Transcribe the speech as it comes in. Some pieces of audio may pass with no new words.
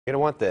You're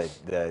gonna want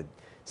the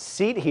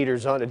seat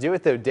heaters on to do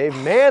it though, Dave.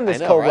 Man, this I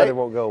know, cold right? weather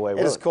won't go away. It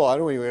is cool. I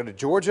don't know. You want to go to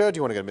Georgia? Do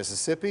you want to go to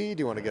Mississippi?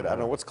 Do you want to go to, I don't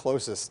know what's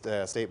closest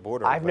state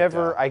border. I've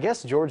never. I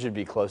guess Georgia would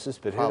be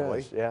closest, but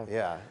probably. who knows?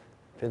 Yeah.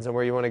 Depends on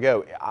where you want to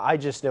go. I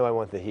just know I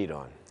want the heat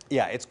on.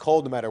 Yeah, it's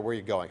cold no matter where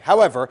you're going.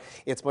 However,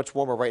 it's much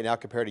warmer right now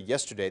compared to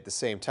yesterday at the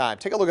same time.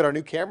 Take a look at our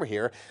new camera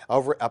here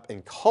up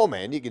in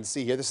Coleman. You can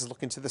see here, this is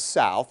looking to the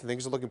south.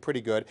 Things are looking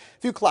pretty good. A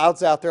few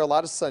clouds out there, a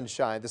lot of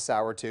sunshine this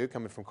hour too,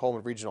 coming from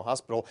Coleman Regional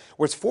Hospital,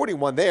 where it's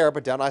 41 there,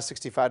 but down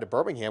I-65 to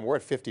Birmingham, we're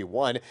at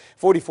 51.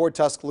 44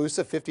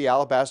 Tuscaloosa, 50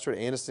 Alabaster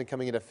and Anniston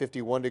coming in at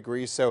 51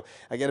 degrees. So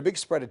again, a big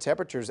spread of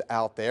temperatures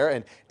out there,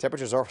 and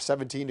temperatures are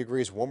 17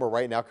 degrees warmer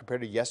right now compared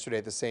to yesterday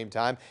at the same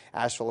time.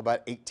 Asheville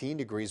about 18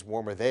 degrees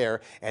warmer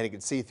there. And you can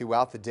see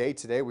throughout the day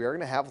today, we are going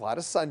to have a lot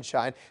of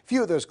sunshine. A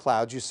few of those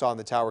clouds you saw in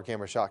the tower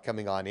camera shot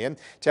coming on in.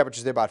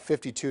 Temperatures there about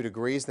 52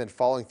 degrees, then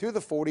falling through the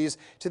 40s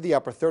to the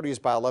upper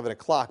 30s by 11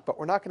 o'clock. But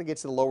we're not going to get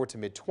to the lower to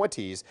mid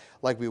 20s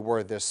like we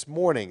were this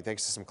morning,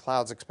 thanks to some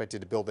clouds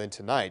expected to build in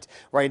tonight.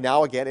 Right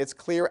now, again, it's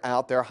clear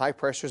out there. High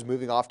pressure is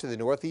moving off to the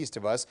northeast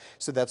of us,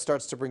 so that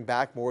starts to bring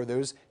back more of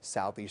those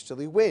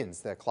southeasterly winds.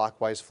 That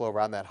clockwise flow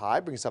around that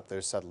high brings up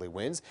those southerly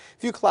winds. A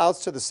few clouds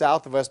to the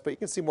south of us, but you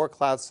can see more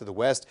clouds to the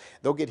west.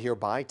 They'll get here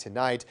by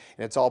tonight,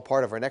 and it's all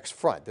part of our next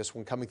front. This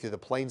one coming through the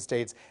Plain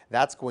States,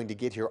 that's going to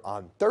get here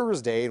on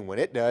Thursday, and when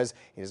it does,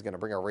 it is going to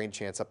bring our rain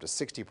chance up to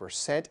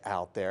 60%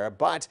 out there.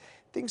 But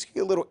things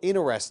get a little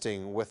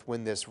interesting with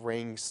when this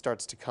rain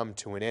starts to come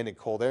to an end and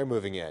cold air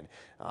moving in.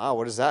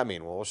 What does that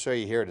mean? Well, we'll show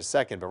you here in a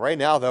second. But right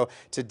now, though,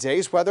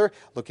 today's weather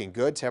looking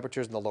good.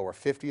 Temperatures in the lower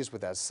 50s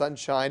with that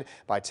sunshine.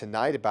 By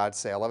tonight, about,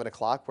 say, 11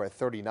 o'clock, we're at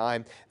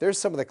 39. There's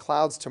some of the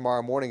clouds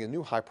tomorrow morning. A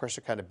new high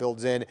pressure kind of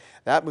builds in.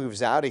 That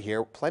moves out of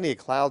here. Plenty of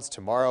clouds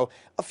tomorrow.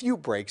 A few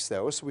breaks,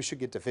 though, so we should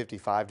get to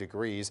 55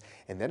 degrees.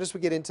 And then as we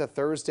get into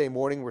Thursday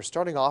morning, we're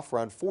starting off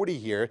around 40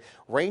 here.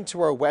 Rain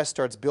to our west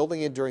starts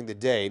building in during the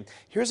day.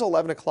 Here's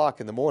 11 o'clock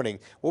in the morning.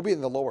 We'll be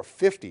in the lower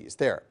 50s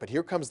there. But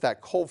here comes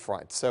that cold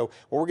front. So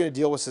what we're going to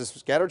deal with is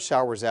scattered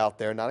showers out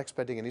there. Not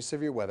expecting any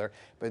severe weather.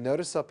 But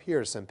notice up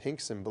here some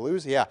pinks and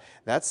blues. Yeah,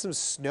 that's some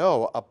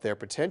snow up there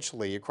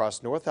potentially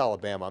across North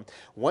Alabama.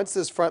 Once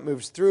this front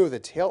moves through, the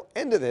tail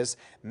end of this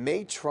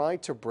may try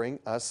to bring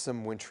us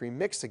some wintry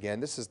mix again.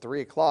 This is 3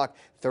 o'clock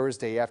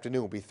Thursday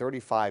afternoon. Will be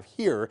 35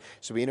 here.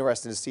 So it'll be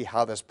interesting to see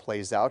how this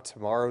plays out.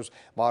 Tomorrow's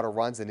model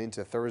runs and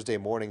into Thursday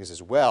mornings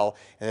as well.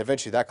 And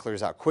eventually that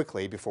clears out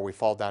quickly before we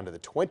fall down to the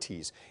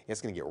 20s.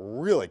 It's going to get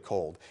really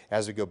cold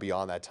as we go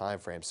beyond that time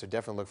frame. So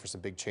definitely look for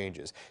some big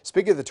changes.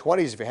 Speaking of the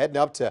 20s, if you're heading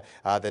up to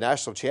the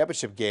national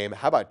championship game,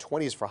 how about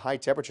 20s for high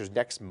temperatures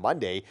next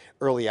Monday?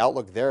 Early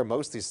outlook there,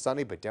 mostly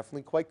sunny, but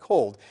definitely quite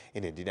cold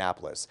in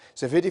Indianapolis.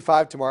 So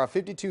 55 tomorrow,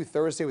 52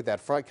 Thursday with that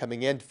front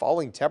coming in,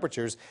 falling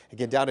temperatures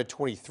again down to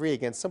 23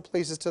 again. Some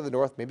places to the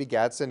north, maybe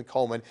Gadsden,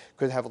 Coleman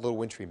could have a little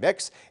wintry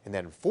mix, and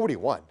then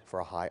 41 for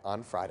a high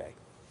on Friday.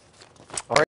 All right.